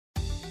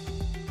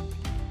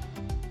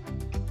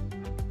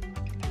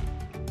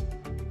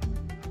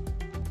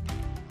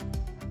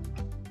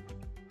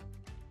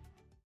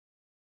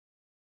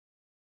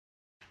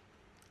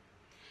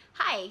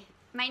Hi,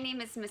 my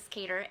name is Miss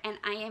Cater and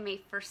I am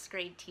a first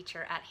grade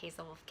teacher at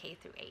Hazelwolf K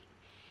through 8.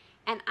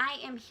 And I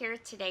am here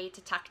today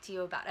to talk to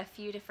you about a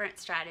few different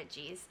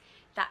strategies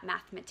that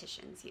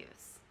mathematicians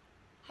use.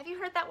 Have you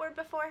heard that word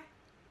before?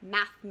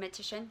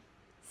 Mathematician?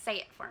 Say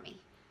it for me.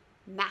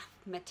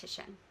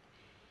 Mathematician.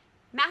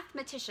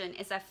 Mathematician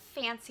is a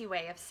fancy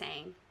way of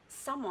saying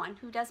someone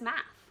who does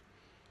math.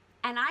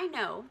 And I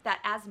know that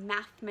as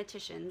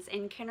mathematicians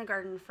in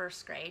kindergarten,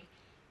 first grade,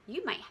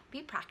 you might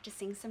be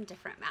practicing some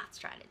different math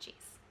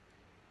strategies.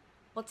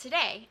 Well,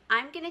 today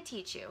I'm going to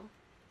teach you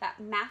that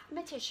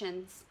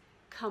mathematicians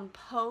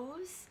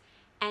compose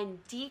and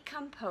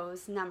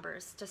decompose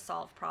numbers to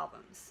solve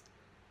problems.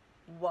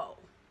 Whoa,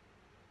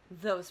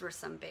 those were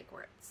some big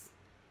words.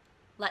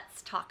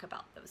 Let's talk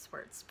about those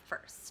words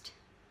first.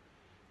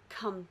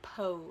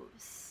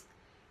 Compose.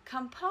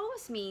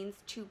 Compose means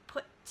to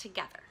put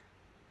together.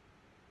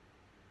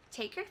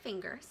 Take your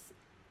fingers,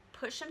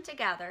 push them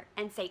together,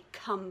 and say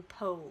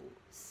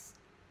compose.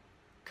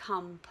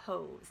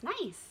 Compose.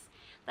 Nice.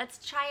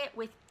 Let's try it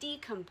with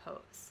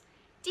decompose.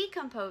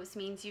 Decompose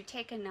means you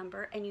take a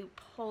number and you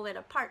pull it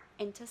apart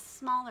into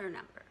smaller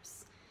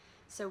numbers.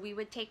 So we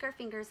would take our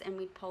fingers and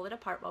we'd pull it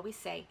apart while we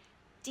say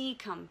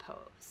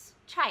decompose.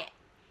 Try it.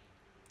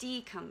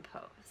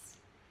 Decompose.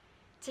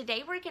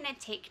 Today we're going to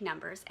take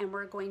numbers and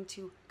we're going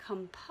to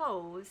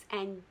compose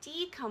and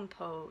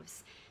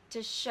decompose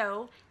to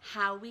show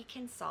how we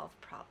can solve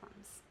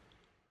problems.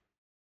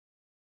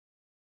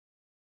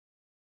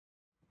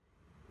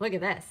 Look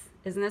at this.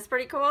 Isn't this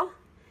pretty cool?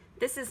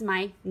 This is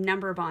my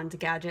number bond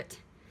gadget.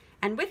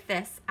 And with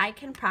this, I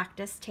can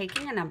practice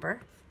taking a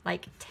number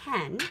like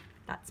 10,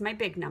 that's my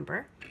big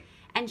number,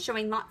 and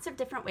showing lots of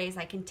different ways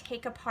I can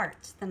take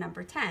apart the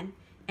number 10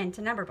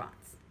 into number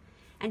bonds.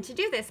 And to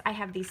do this, I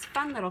have these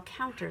fun little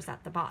counters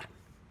at the bottom.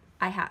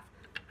 I have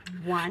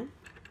 1,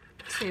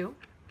 2,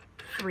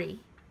 3,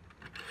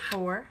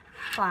 4,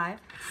 5,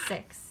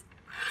 6,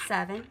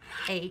 7,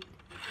 8,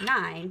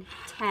 9,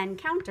 10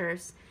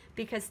 counters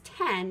because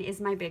 10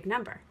 is my big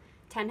number.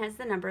 10 has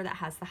the number that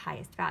has the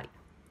highest value.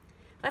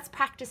 Let's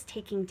practice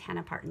taking 10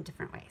 apart in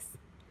different ways.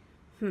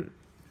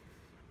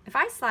 If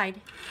I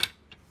slide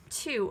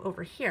 2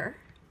 over here,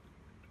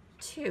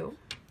 2,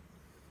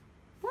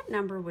 what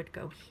number would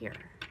go here?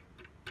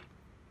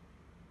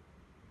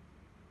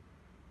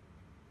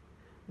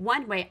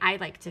 One way I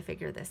like to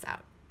figure this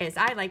out is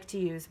I like to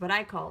use what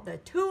I call the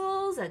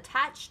tools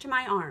attached to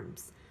my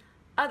arms,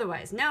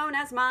 otherwise known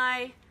as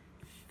my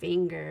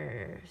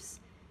fingers.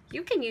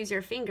 You can use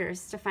your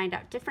fingers to find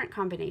out different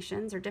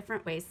combinations or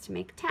different ways to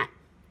make 10.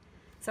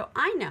 So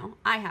I know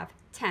I have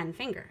 10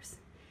 fingers.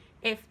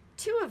 If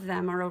 2 of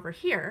them are over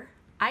here,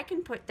 I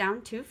can put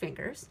down 2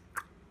 fingers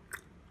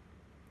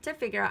to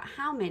figure out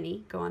how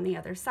many go on the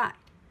other side.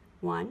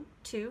 1,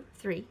 2,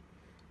 3,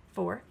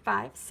 4,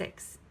 5,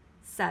 6,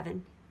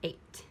 7,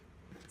 8.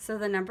 So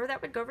the number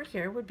that would go over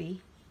here would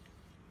be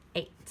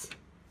 8.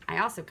 I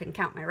also can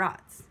count my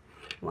rods.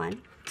 1,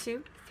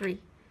 2, 3,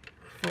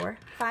 4,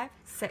 5,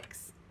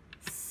 6,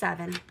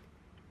 7,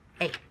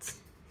 8.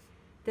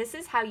 This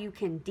is how you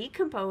can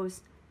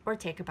decompose or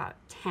take about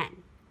 10.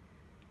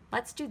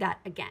 Let's do that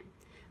again.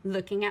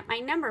 Looking at my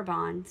number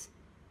bonds,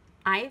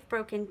 I've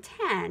broken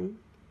 10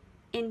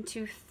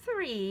 into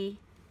 3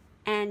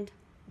 and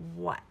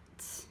what?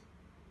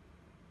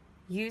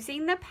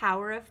 Using the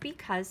power of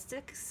because to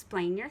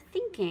explain your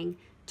thinking,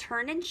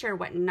 turn and share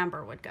what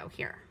number would go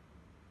here.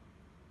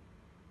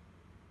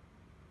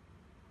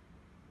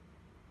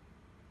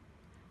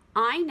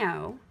 I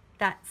know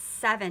that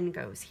 7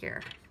 goes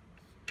here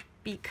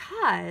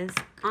because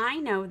I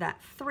know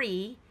that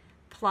 3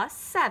 plus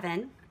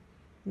 7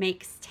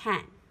 makes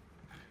 10.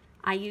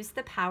 I use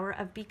the power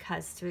of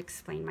because to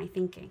explain my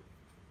thinking.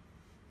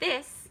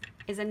 This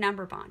is a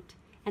number bond,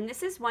 and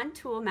this is one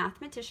tool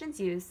mathematicians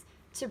use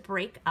to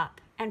break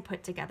up and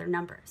put together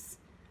numbers.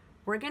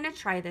 We're going to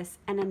try this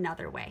in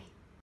another way.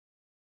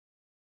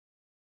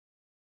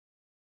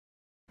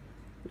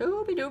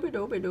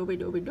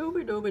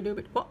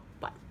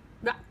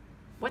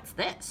 What's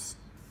this?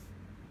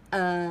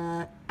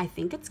 I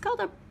think it's called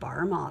a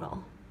bar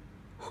model.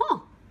 Huh,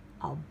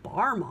 a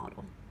bar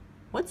model.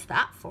 What's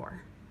that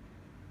for?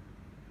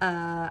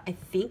 I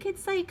think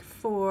it's like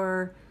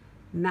for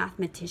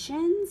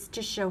mathematicians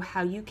to show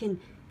how you can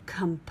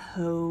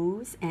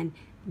compose and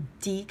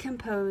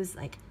decompose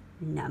like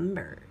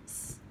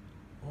numbers.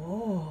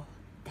 Oh,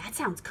 that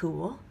sounds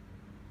cool.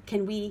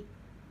 Can we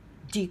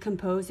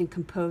decompose and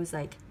compose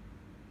like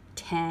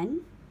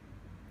 10?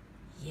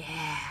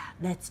 Yeah,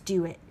 let's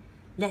do it.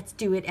 Let's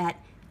do it at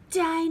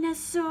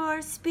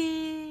dinosaur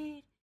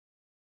speed.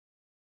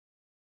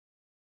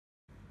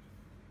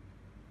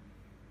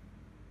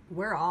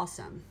 We're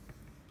awesome.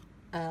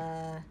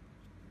 I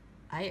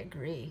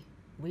agree.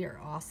 We are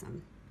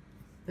awesome.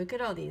 Look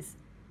at all these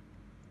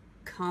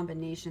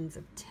combinations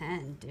of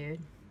 10,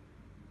 dude.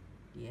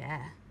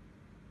 Yeah.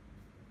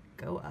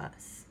 Go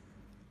us.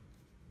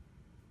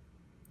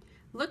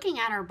 Looking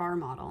at our bar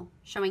model,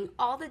 showing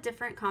all the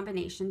different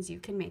combinations you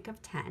can make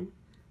of 10,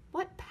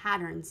 what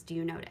patterns do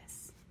you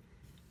notice?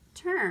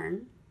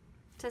 Turn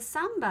to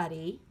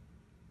somebody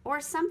or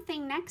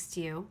something next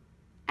to you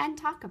and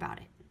talk about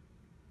it.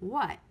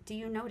 What do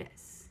you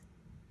notice?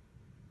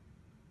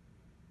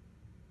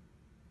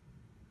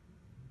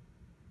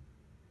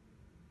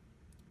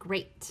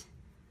 Great.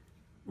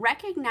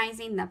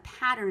 Recognizing the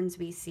patterns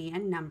we see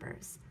in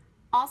numbers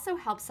also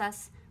helps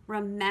us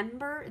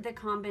remember the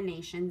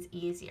combinations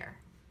easier.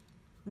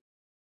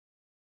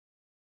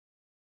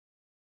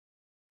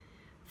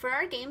 For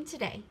our game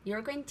today,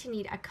 you're going to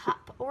need a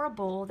cup or a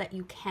bowl that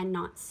you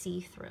cannot see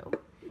through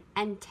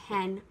and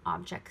 10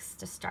 objects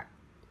to start.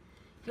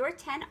 Your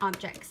 10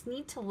 objects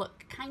need to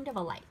look kind of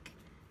alike.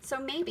 So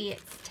maybe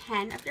it's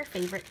 10 of your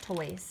favorite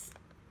toys,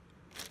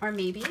 or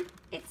maybe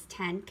it's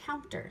 10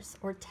 counters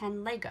or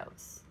 10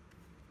 Legos.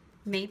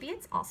 Maybe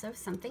it's also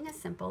something as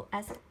simple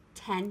as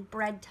 10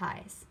 bread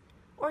ties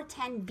or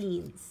 10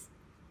 beans.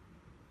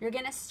 You're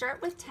going to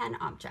start with 10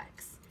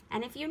 objects,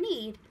 and if you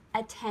need,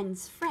 a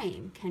tens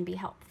frame can be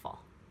helpful.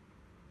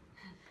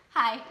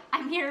 Hi,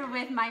 I'm here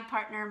with my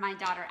partner, my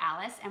daughter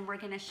Alice, and we're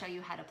going to show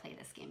you how to play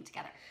this game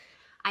together.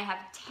 I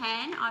have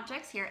 10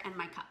 objects here and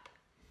my cup.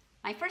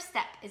 My first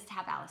step is to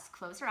have Alice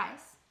close her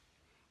eyes,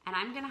 and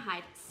I'm going to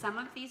hide some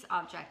of these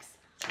objects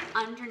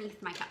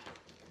underneath my cup.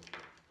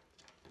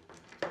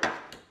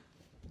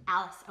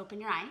 Alice,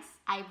 open your eyes.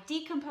 I've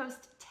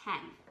decomposed 10.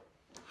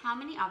 How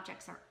many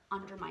objects are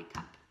under my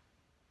cup?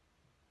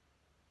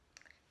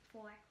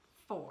 4.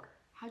 4.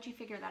 How'd you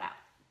figure that out?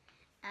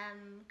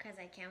 Because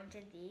I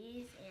counted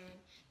these, and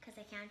because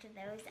I counted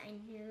those, I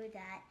knew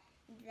that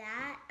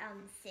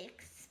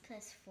 6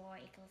 plus 4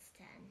 equals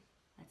 10.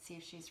 Let's see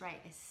if she's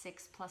right. Is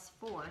 6 plus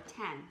 4,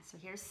 10. So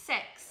here's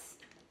 6,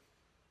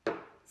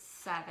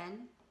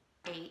 7,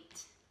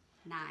 8,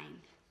 9,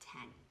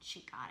 10.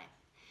 She got it.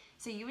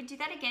 So you would do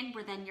that again,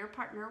 where then your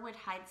partner would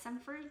hide some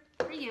for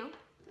you,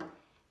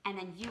 and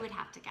then you would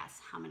have to guess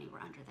how many were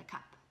under the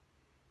cup.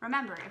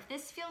 Remember, if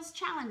this feels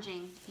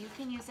challenging, you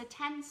can use a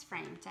tens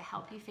frame to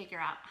help you figure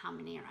out how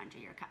many are under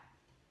your cup.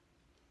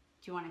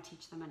 Do you want to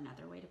teach them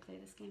another way to play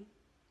this game?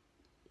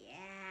 Yeah.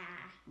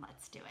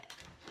 Let's do it.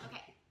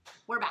 Okay,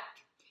 we're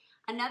back.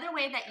 Another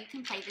way that you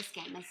can play this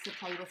game is to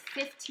play with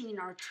 15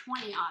 or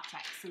 20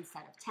 objects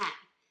instead of 10.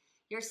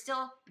 You're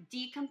still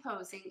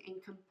decomposing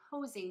and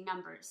composing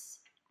numbers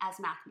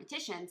as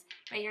mathematicians,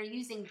 but you're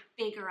using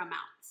bigger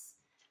amounts.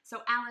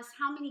 So Alice,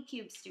 how many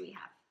cubes do we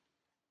have?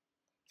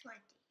 20.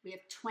 We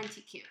have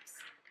 20 cubes.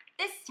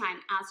 This time,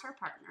 as her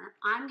partner,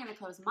 I'm going to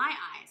close my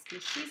eyes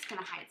and she's going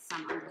to hide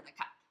some under the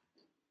cup.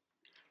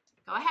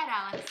 Go ahead,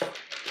 Alice.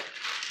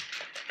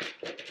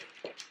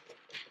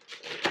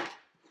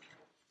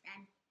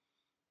 Done.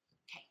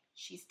 Okay,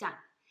 she's done.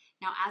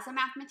 Now, as a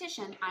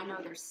mathematician, I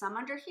know there's some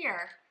under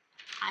here.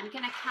 I'm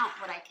going to count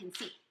what I can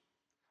see.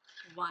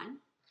 1,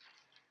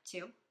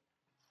 2,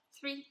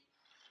 3,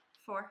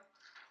 4,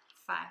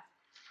 5,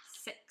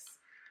 6,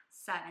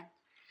 7,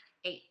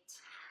 8,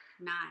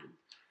 9,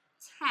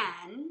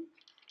 10,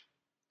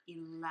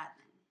 11.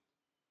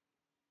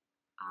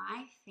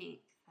 I think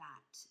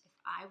that if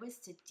I was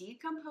to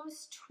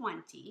decompose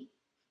 20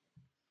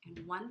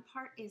 and one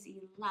part is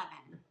 11,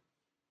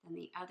 then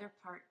the other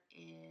part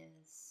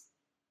is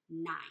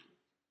 9.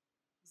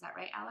 Is that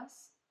right,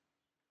 Alice?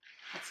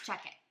 Let's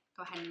check it.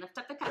 Go ahead and lift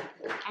up the cup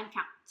and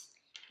count.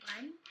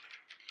 1,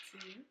 2,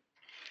 3,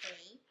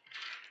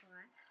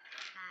 4,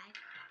 5,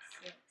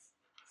 6,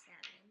 7,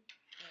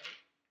 8,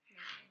 9.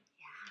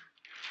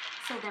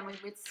 So then we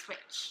would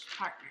switch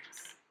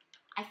partners.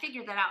 I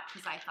figured that out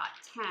because I thought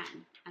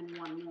 10 and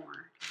one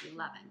more is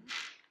 11,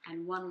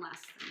 and one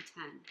less than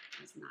 10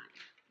 is 9.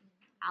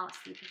 Alice,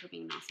 thank you for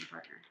being an awesome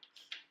partner.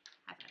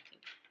 High five,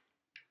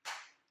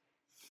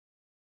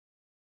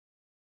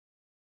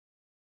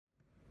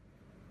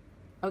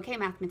 too. Okay,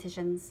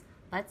 mathematicians,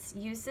 let's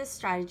use this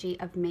strategy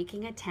of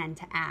making a 10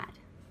 to add.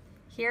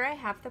 Here I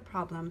have the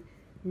problem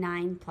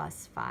 9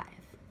 plus 5.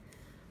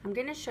 I'm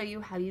going to show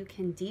you how you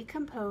can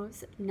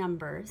decompose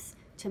numbers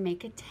to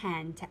make a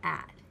 10 to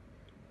add.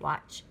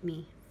 Watch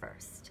me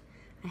first.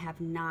 I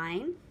have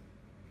 9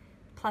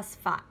 plus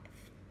 5.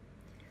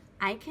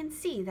 I can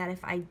see that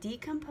if I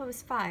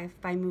decompose 5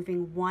 by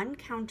moving one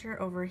counter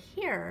over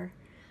here,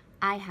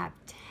 I have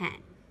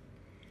 10.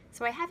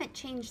 So I haven't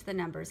changed the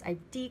numbers.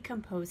 I've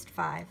decomposed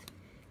 5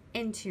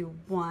 into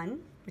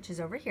 1, which is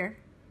over here,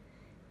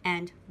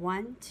 and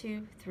 1,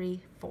 2,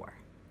 3, 4.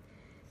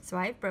 So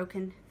I've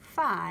broken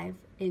 5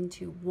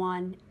 into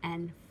 1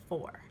 and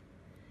 4.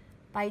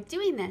 By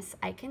doing this,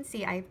 I can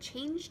see I've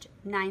changed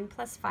 9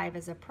 plus 5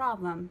 as a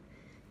problem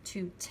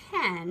to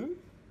 10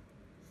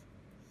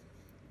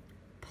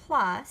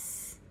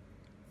 plus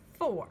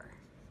 4,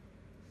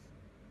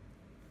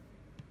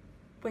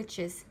 which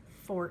is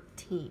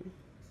 14.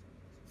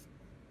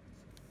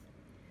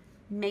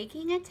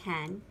 Making a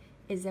 10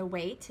 is a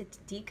way to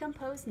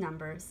decompose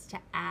numbers to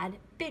add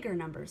bigger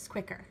numbers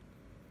quicker.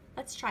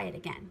 Let's try it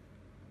again.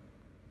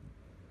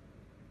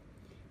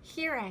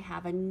 Here I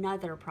have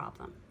another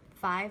problem,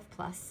 5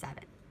 plus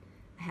 7.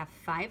 I have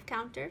 5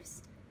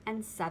 counters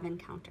and 7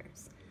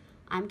 counters.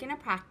 I'm going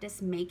to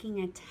practice making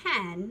a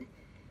 10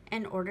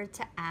 in order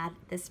to add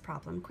this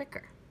problem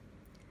quicker.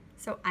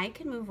 So I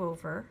can move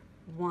over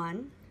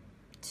 1,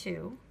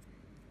 2,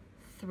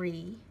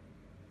 3,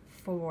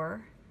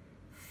 4,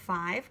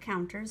 5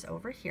 counters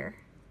over here,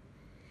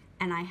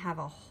 and I have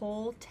a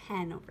whole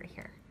 10 over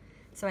here.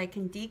 So I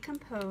can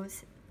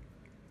decompose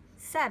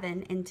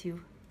 7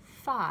 into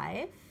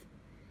 5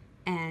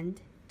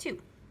 and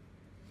 2.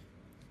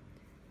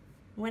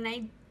 When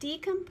I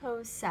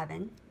decompose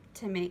 7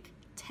 to make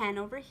 10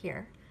 over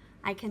here,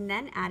 I can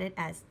then add it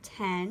as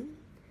 10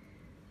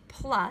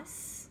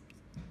 plus,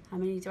 how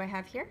many do I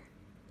have here?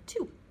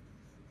 2,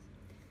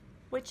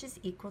 which is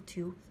equal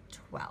to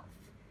 12.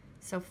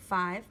 So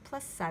 5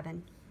 plus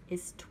 7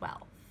 is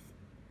 12.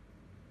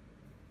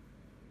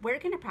 We're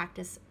going to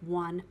practice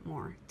one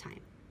more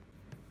time.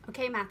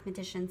 Okay,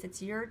 mathematicians, it's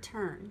your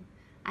turn.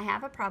 I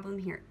have a problem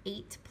here,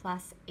 8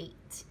 plus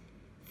 8.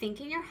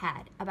 Think in your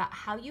head about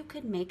how you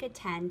could make a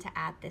 10 to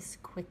add this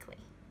quickly.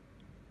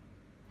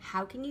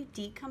 How can you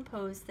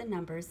decompose the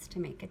numbers to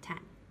make a 10?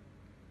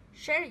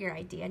 Share your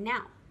idea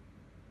now.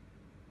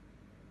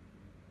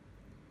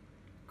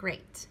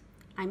 Great.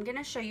 I'm going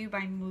to show you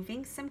by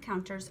moving some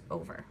counters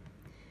over.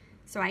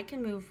 So I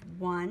can move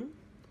 1,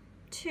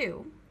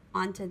 2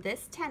 onto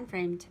this 10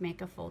 frame to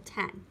make a full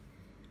 10,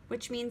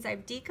 which means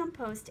I've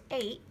decomposed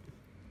 8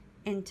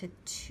 into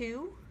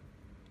 2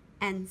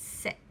 and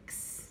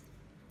 6,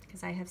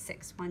 because I have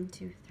 6. 1,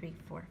 2, 3,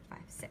 4, 5,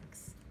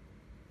 6.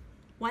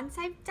 Once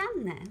I've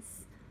done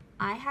this,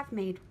 I have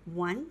made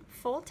one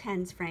full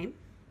tens frame,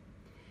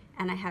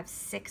 and I have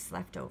 6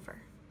 left over.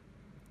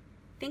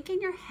 Think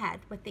in your head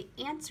what the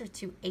answer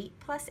to 8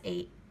 plus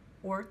 8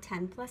 or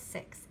 10 plus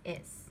 6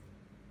 is.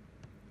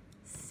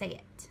 Say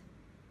it.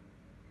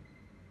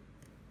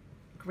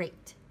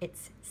 Great,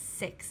 it's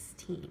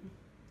 16.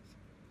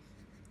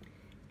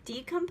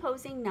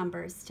 Decomposing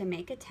numbers to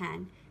make a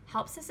 10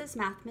 helps us as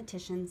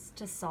mathematicians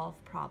to solve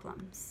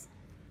problems.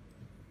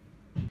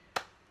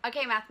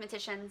 Okay,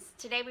 mathematicians,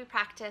 today we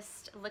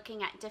practiced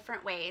looking at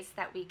different ways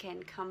that we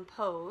can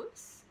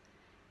compose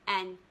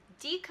and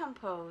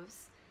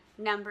decompose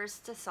numbers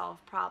to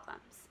solve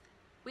problems.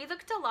 We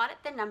looked a lot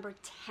at the number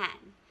 10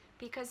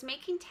 because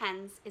making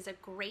tens is a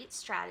great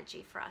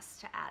strategy for us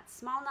to add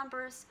small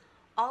numbers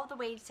all the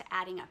way to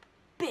adding up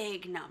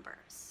big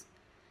numbers.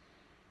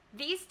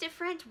 These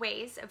different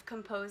ways of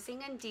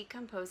composing and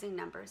decomposing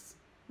numbers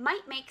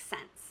might make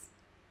sense,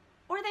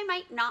 or they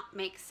might not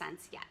make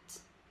sense yet.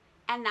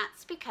 And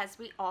that's because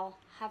we all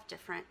have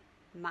different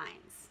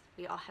minds.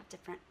 We all have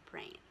different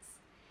brains.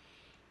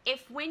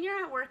 If when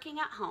you're working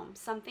at home,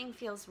 something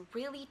feels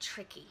really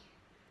tricky,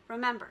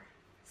 remember,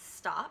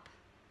 stop,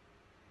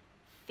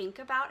 think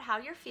about how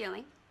you're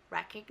feeling,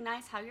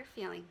 recognize how you're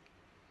feeling,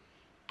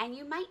 and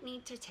you might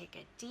need to take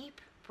a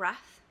deep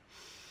breath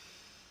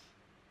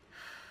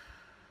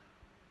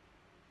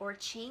or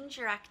change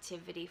your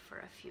activity for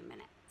a few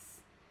minutes.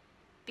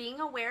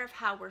 Being aware of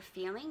how we're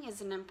feeling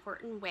is an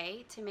important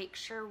way to make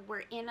sure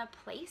we're in a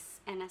place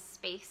and a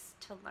space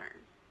to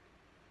learn.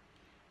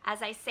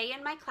 As I say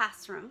in my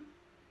classroom,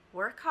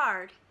 work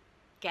hard,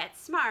 get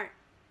smart,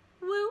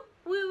 woo,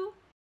 woo.